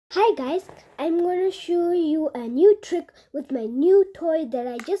Hi guys, I'm going to show you a new trick with my new toy that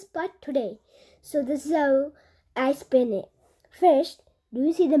I just bought today. So this is how I spin it. First, do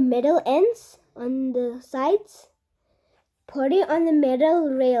you see the metal ends on the sides? Put it on the metal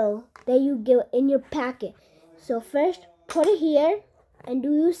rail that you get in your packet. So first, put it here, and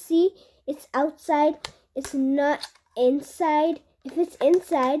do you see it's outside, it's not inside. If it's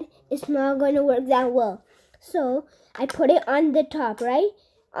inside, it's not going to work that well. So I put it on the top, right?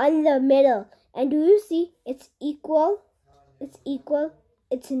 On the middle, and do you see it's equal? It's equal.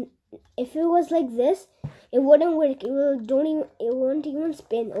 If it was like this, it wouldn't work. It won't even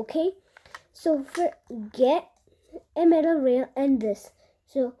spin. Okay, so get a metal rail and this.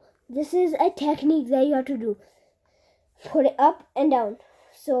 So this is a technique that you have to do. Put it up and down.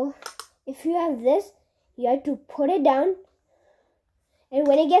 So if you have this, you have to put it down, and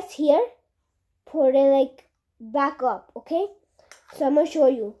when it gets here, put it like back up. Okay. So I'm going to show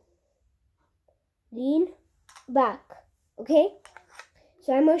you. Lean back. Okay?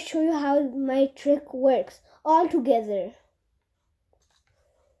 So I'm going to show you how my trick works all together.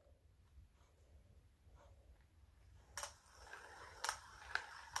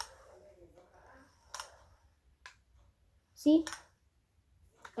 See?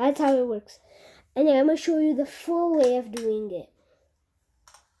 That's how it works. And then I'm going to show you the full way of doing it.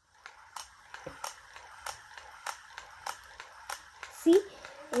 See?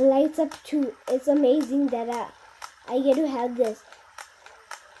 It lights up too. It's amazing that I get to have this.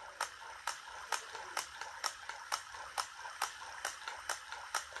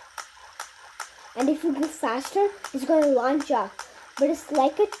 And if you go faster, it's going to launch off. But it's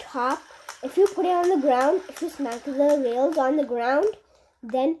like a top. If you put it on the ground, if you smack the rails on the ground,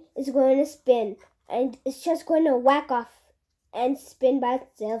 then it's going to spin. And it's just going to whack off and spin by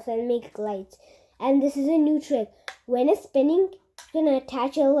itself and make lights. And this is a new trick. When it's spinning, going to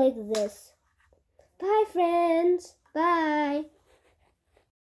attach it like this. Bye friends. Bye.